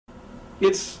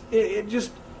It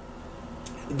just,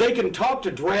 they can talk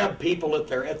to drab people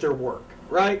at their work,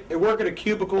 right? They work at a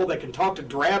cubicle. They can talk to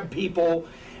drab people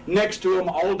next to them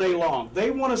all day long. They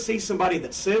want to see somebody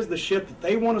that says the shit that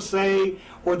they want to say,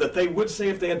 or that they would say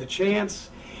if they had the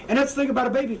chance. And let's think about a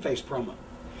babyface promo.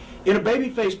 In a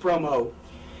babyface promo,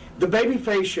 the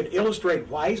babyface should illustrate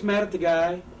why he's mad at the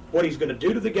guy, what he's going to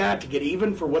do to the guy to get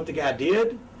even for what the guy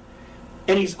did,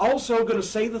 and he's also going to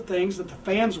say the things that the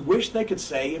fans wish they could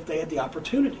say if they had the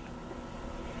opportunity.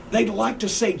 They'd like to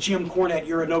say, Jim Cornette,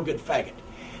 you're a no-good faggot.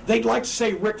 They'd like to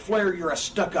say, Ric Flair, you're a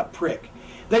stuck-up prick.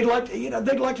 They'd like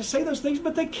to say those things,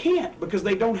 but they can't because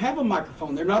they don't have a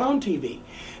microphone. They're not on TV.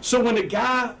 So when a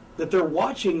guy that they're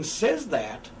watching says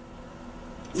that,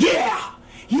 yeah,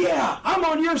 I'm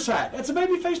on your side. That's a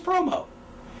babyface promo.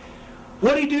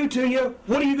 What'd he do to you?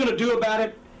 What are you going to do about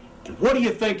it? And what do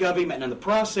you think of him? And in the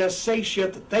process, say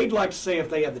shit that they'd like to say if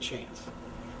they had the chance.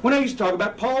 When I used to talk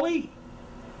about Paul E.,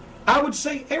 I would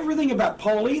say everything about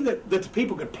Paul E. that the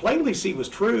people could plainly see was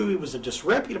true. He was a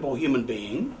disreputable human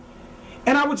being.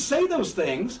 And I would say those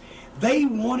things. They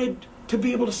wanted to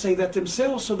be able to say that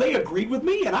themselves, so they agreed with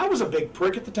me. And I was a big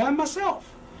prick at the time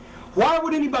myself. Why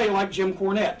would anybody like Jim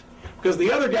Cornette? Because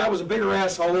the other guy was a bigger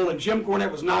asshole, and Jim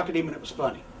Cornette was knocking him, and it was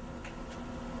funny.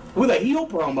 With a heel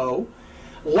promo,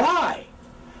 lie,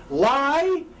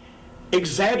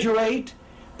 exaggerate,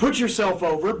 put yourself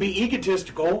over, be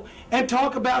egotistical, and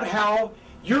talk about how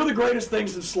you're the greatest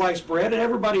things in sliced bread and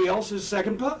everybody else is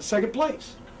second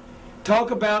place. Talk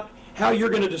about how you're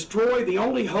going to destroy the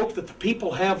only hope that the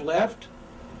people have left.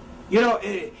 You know,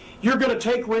 you're going to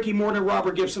take Ricky Morton and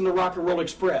Robert Gibson, the Rock and Roll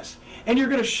Express, and you're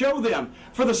going to show them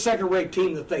for the second-rate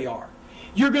team that they are.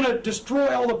 You're going to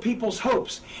destroy all the people's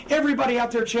hopes. Everybody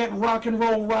out there chanting rock and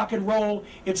roll, rock and roll.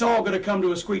 It's all going to come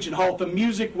to a screeching halt. The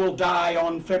music will die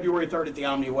on February 3rd at the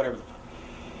Omni, whatever the fuck.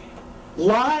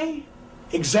 Lie,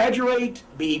 exaggerate,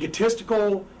 be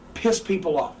egotistical, piss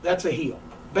people off. That's a heel.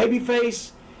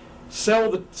 Babyface,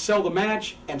 sell the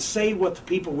match, and say what the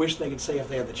people wish they could say if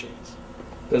they had the chance.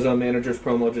 Does a manager's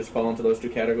promo just fall into those two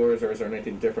categories, or is there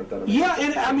anything different that? Yeah,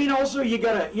 and I mean also you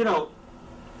gotta,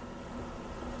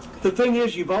 the thing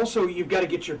is you've got to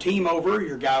get your team over,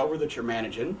 your guy over that you're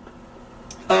managing.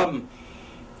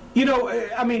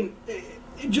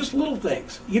 Just little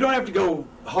things. You don't have to go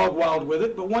hog wild with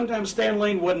it. But one time Stan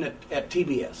Lane wasn't at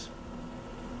TBS,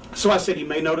 so I said, you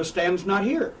may notice Stan's not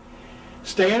here.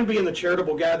 Stan, being the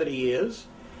charitable guy that he is,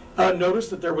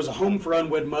 noticed that there was a home for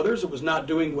unwed mothers that was not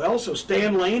doing well, so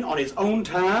Stan Lane, on his own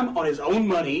time, on his own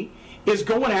money, is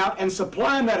going out and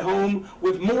supplying that home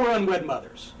with more unwed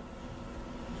mothers.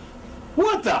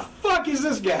 What the fuck is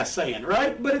this guy saying,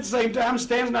 right? But at the same time,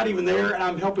 Stan's not even there, and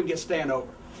I'm helping get Stan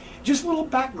over. Just a little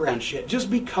background shit.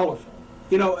 Just be colorful.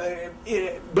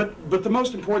 But the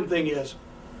most important thing is,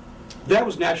 that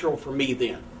was natural for me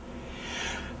then.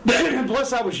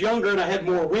 Plus, I was younger, and I had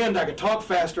more wind. I could talk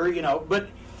faster, but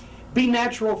be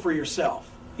natural for yourself.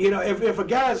 If a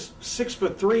guy's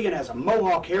 6'3" and has a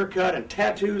mohawk haircut and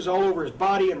tattoos all over his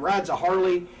body and rides a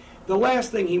Harley, the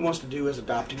last thing he wants to do is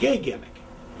adopt a gay gimmick.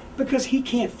 Because he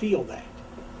can't feel that.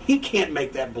 He can't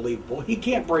make that believable. He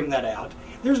can't bring that out.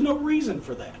 There's no reason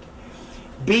for that.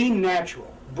 Be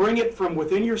natural. Bring it from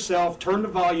within yourself, turn the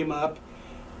volume up,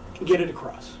 and get it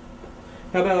across.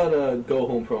 How about a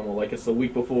go-home promo, like it's the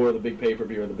week before the big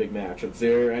pay-per-view or the big match? Is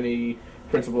there any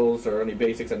principles or any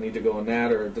basics that need to go in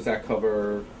that, or does that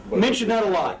cover... Mention that a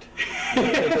lot.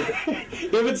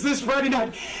 If it's this Friday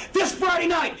night,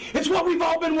 it's what we've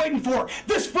all been waiting for.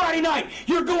 This Friday night,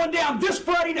 you're going down this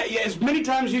Friday night. Yeah, as many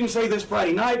times as you can say this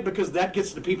Friday night, because that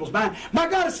gets to people's mind. My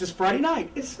God, it's this Friday night.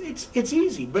 It's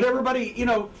easy. But everybody,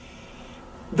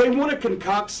 they want to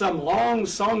concoct some long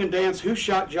song and dance, who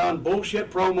shot John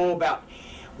bullshit promo about,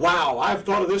 wow, I've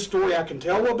thought of this story I can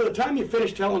tell. Well, by the time you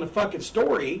finish telling the fucking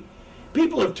story,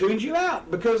 people have tuned you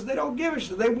out because they don't give a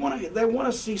shit. They want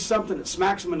to see something that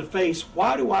smacks them in the face.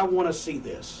 Why do I want to see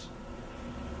this?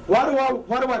 Why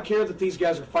do I care that these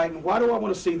guys are fighting? Why do I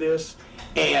want to see this?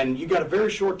 And you got a very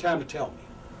short time to tell me.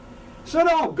 So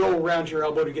don't go around your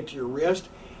elbow to get to your wrist.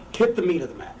 Hit the meat of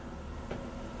the matter.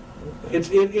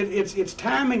 It's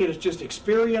timing and it's just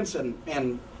experience and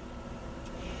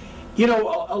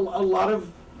a lot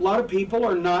of people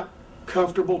are not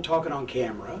comfortable talking on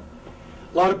camera.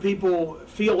 A lot of people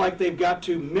feel like they've got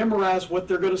to memorize what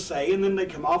they're going to say, and then they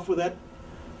come off with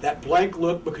that blank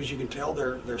look because you can tell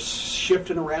they're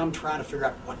shifting around trying to figure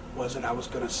out what was it I was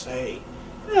going to say.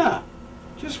 Yeah,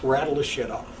 just rattle the shit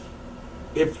off.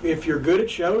 If you're good at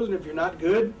shows, and if you're not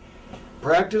good,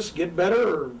 practice, get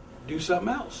better, or do something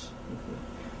else.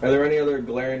 Are there any other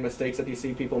glaring mistakes that you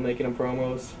see people making in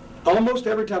promos? Almost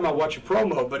every time I watch a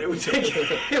promo, but it would take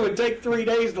it would take 3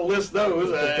 days to list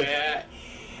those.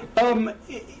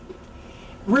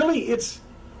 Really, it's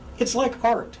like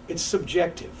art. It's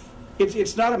subjective.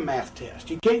 It's not a math test.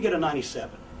 You can't get a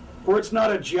 97, or it's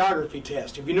not a geography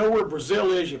test. If you know where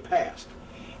Brazil is, you passed.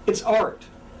 It's art.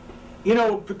 You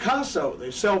know, Picasso, they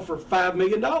sell for $5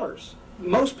 million.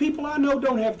 Most people I know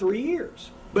don't have 3 years,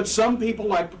 but some people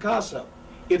like Picasso.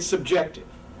 It's subjective.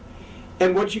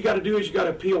 And what you got to do is you got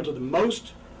to appeal to the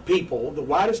most people, the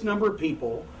widest number of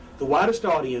people, the widest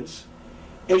audience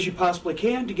as you possibly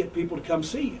can to get people to come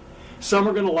see you. Some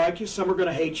are going to like you, some are going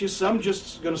to hate you, some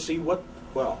just going to see what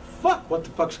the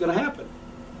fuck's going to happen.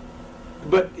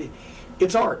 But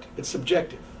it's art. It's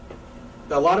subjective.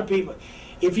 A lot of people,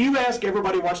 if you ask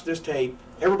everybody watch this tape,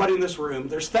 everybody in this room,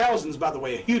 there's thousands, by the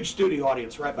way, a huge studio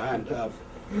audience right behind.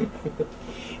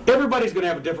 Everybody's going to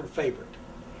have a different favorite.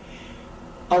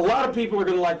 A lot of people are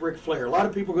going to like Ric Flair. A lot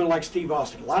of people are going to like Steve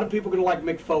Austin. A lot of people are going to like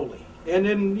Mick Foley. And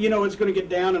then, you know, it's going to get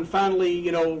down, and finally,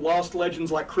 you know, lost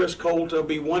legends like Chris Colt. There'll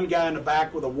be one guy in the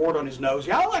back with a wart on his nose.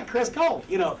 Yeah, I like Chris Colt,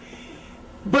 you know.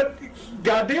 But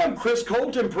goddamn, Chris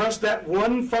Colt impressed that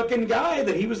one fucking guy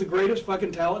that he was the greatest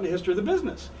fucking talent in the history of the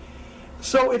business.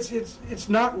 So it's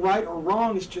not right or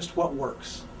wrong. It's just what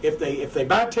works. If they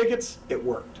buy tickets, it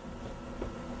worked.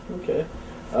 Okay.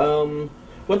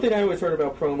 One thing I always heard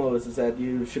about promos is that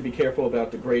you should be careful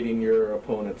about degrading your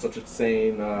opponent, such as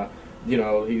saying, you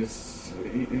know,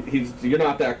 you're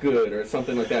not that good or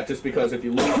something like that, just because if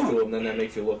you lose to him, then that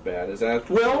makes you look bad. Is that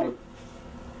well?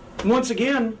 Once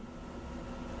again,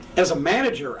 as a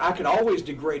manager, I could always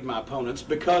degrade my opponents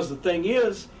because the thing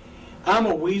is, I'm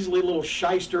a weaselly little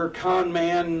shyster, con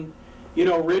man, you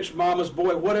know, rich mama's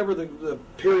boy, whatever the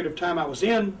period of time I was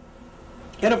in.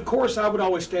 And of course, I would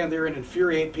always stand there and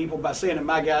infuriate people by saying that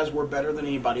my guys were better than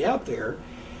anybody out there.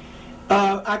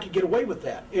 I could get away with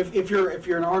that. If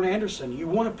you're an Arn Anderson, you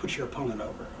want to put your opponent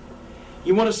over.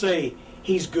 You want to say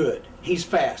he's good, he's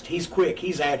fast, he's quick,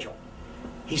 he's agile,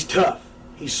 he's tough,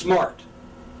 he's smart.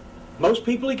 Most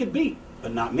people he could beat,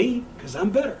 but not me, because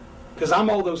I'm better, because I'm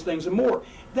all those things and more.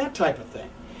 That type of thing.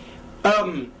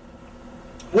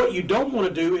 What you don't want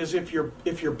to do is if your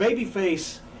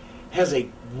babyface has a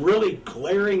really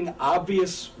glaring,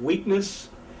 obvious weakness,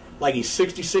 like he's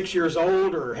 66 years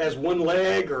old or has one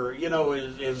leg or, you know,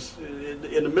 is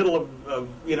in the middle of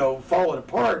you know, falling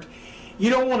apart, you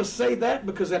don't want to say that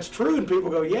because that's true and people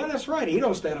go, yeah, that's right, he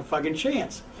don't stand a fucking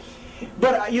chance.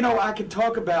 But, you know, I could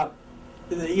talk about,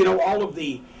 you know, all of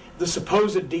the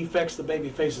supposed defects the baby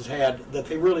faces had that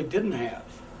they really didn't have.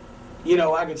 You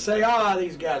know, I could say,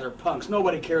 these guys are punks,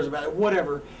 nobody cares about it,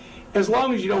 whatever. As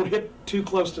long as you don't hit too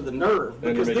close to the nerve.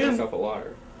 Because then you make yourself a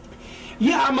liar.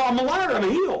 Yeah, I'm a liar. I'm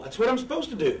a heel. That's what I'm supposed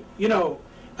to do. You know,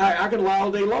 I can lie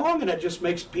all day long, and it just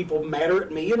makes people madder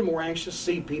at me and more anxious to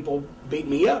see people beat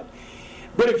me up.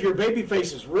 But if your baby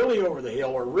face is really over the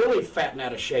hill or really fat and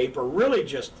out of shape or really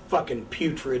just fucking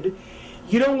putrid,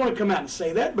 you don't want to come out and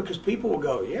say that because people will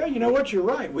go, yeah, you know what, you're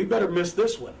right. We better miss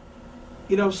this one.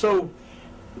 You know, so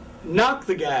knock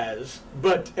the guys,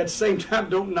 but at the same time,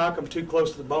 don't knock them too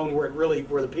close to the bone where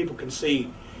the people can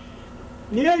see,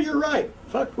 yeah, you're right.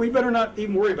 Fuck, we better not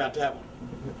even worry about that one.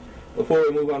 Before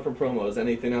we move on from promos,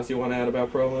 anything else you want to add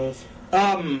about promos?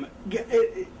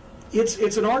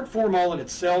 It's an art form all in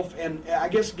itself, and I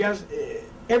guess, guys,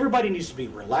 everybody needs to be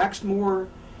relaxed more.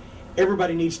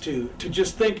 Everybody needs to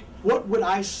just think, what would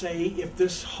I say if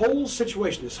this whole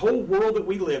situation, this whole world that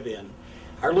we live in,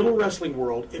 our little wrestling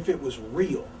world, if it was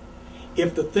real?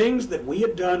 If the things that we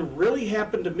had done really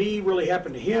happened to me, really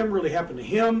happened to him, really happened to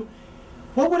him,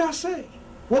 what would I say?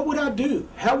 What would I do?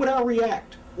 How would I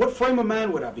react? What frame of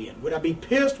mind would I be in? Would I be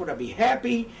pissed? Would I be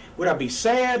happy? Would I be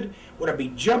sad? Would I be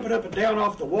jumping up and down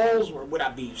off the walls? Or would I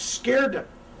be scared to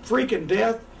freaking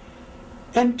death?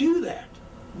 And do that.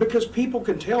 Because people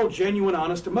can tell genuine,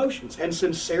 honest emotions. And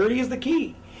sincerity is the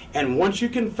key. And once you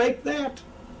can fake that,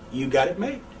 you got it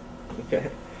made.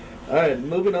 Okay. All right,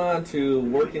 moving on to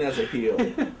working as a heel.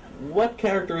 What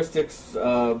characteristics,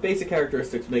 basic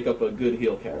characteristics, make up a good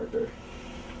heel character?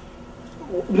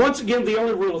 Once again, the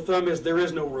only rule of thumb is there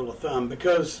is no rule of thumb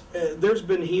because there's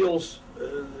been heels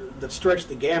that stretch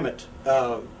the gamut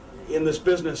in this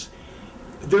business.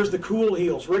 There's the cool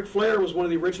heels. Ric Flair was one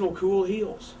of the original cool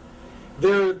heels.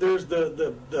 There's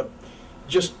the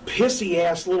just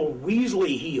pissy-ass little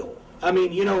Weasley heel. I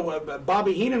mean, you know,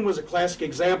 Bobby Heenan was a classic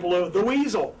example of the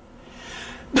Weasel.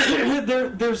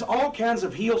 There's all kinds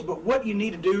of heels, but what you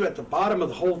need to do at the bottom of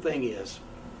the whole thing is,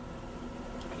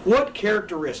 what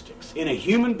characteristics in a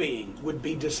human being would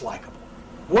be dislikable?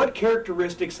 What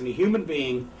characteristics in a human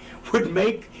being would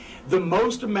make the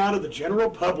most amount of the general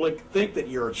public think that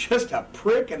you're just a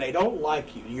prick and they don't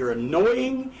like you? You're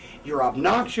annoying, you're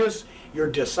obnoxious,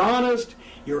 you're dishonest,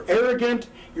 you're arrogant,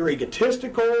 you're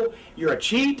egotistical, you're a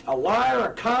cheat, a liar,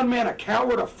 a con man, a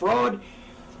coward, a fraud.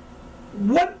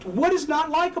 What is not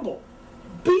likable?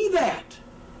 Be that.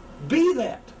 Be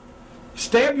that.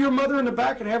 Stab your mother in the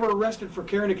back and have her arrested for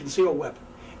carrying a concealed weapon.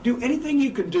 Do anything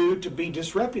you can do to be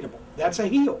disreputable. That's a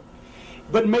heel.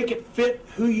 But make it fit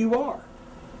who you are.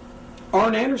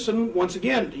 Arn Anderson, once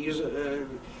again,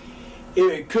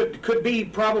 it could be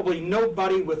probably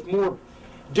nobody with more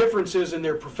differences in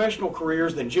their professional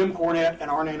careers than Jim Cornette and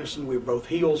Arn Anderson. We were both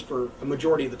heels for a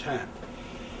majority of the time.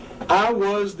 I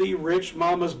was the rich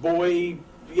mama's boy,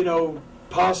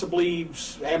 possibly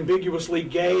ambiguously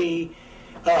gay,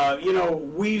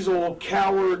 weasel,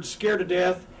 coward, scared to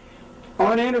death.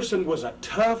 Arn Anderson was a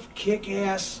tough,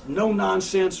 kick-ass,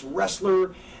 no-nonsense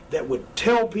wrestler that would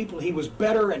tell people he was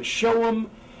better and show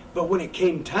them, but when it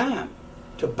came time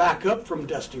to back up from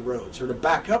Dusty Rhodes or to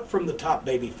back up from the top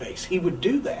babyface, he would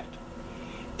do that.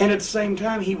 And at the same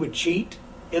time, he would cheat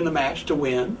in the match to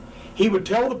win. He would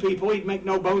tell the people, he'd make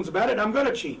no bones about it, I'm going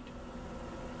to cheat.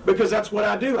 Because that's what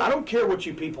I do. I don't care what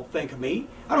you people think of me.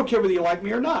 I don't care whether you like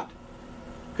me or not.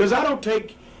 Because I don't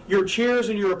take your cheers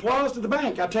and your applause to the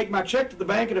bank. I take my check to the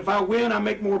bank, and if I win, I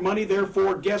make more money.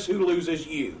 Therefore, guess who loses?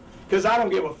 You. Because I don't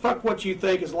give a fuck what you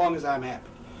think as long as I'm happy.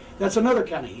 That's another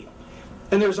kind of heel.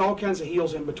 And there's all kinds of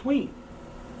heels in between.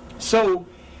 So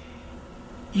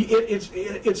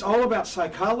it's all about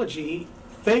psychology.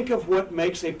 Think of what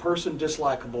makes a person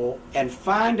dislikable and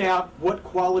find out what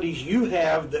qualities you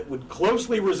have that would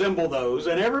closely resemble those,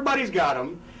 and everybody's got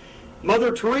them.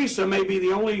 Mother Teresa may be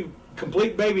the only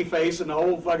complete baby face in the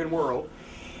whole fucking world,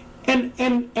 and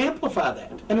amplify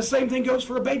that. And the same thing goes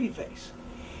for a baby face.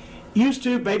 Used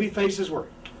to, baby faces were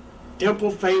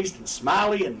dimple-faced and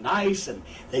smiley and nice, and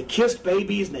they kissed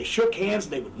babies and they shook hands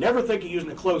and they would never think of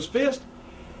using a closed fist.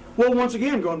 Well, once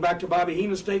again, going back to Bobby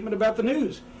Heenan's statement about the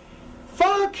news,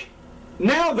 fuck!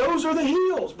 Now those are the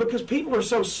heels because people are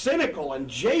so cynical and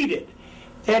jaded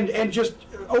and just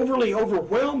overly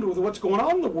overwhelmed with what's going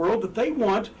on in the world that they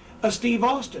want a Steve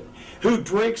Austin who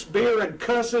drinks beer and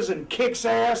cusses and kicks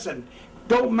ass and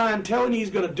don't mind telling you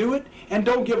he's going to do it and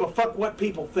don't give a fuck what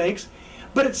people thinks,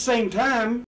 but at the same time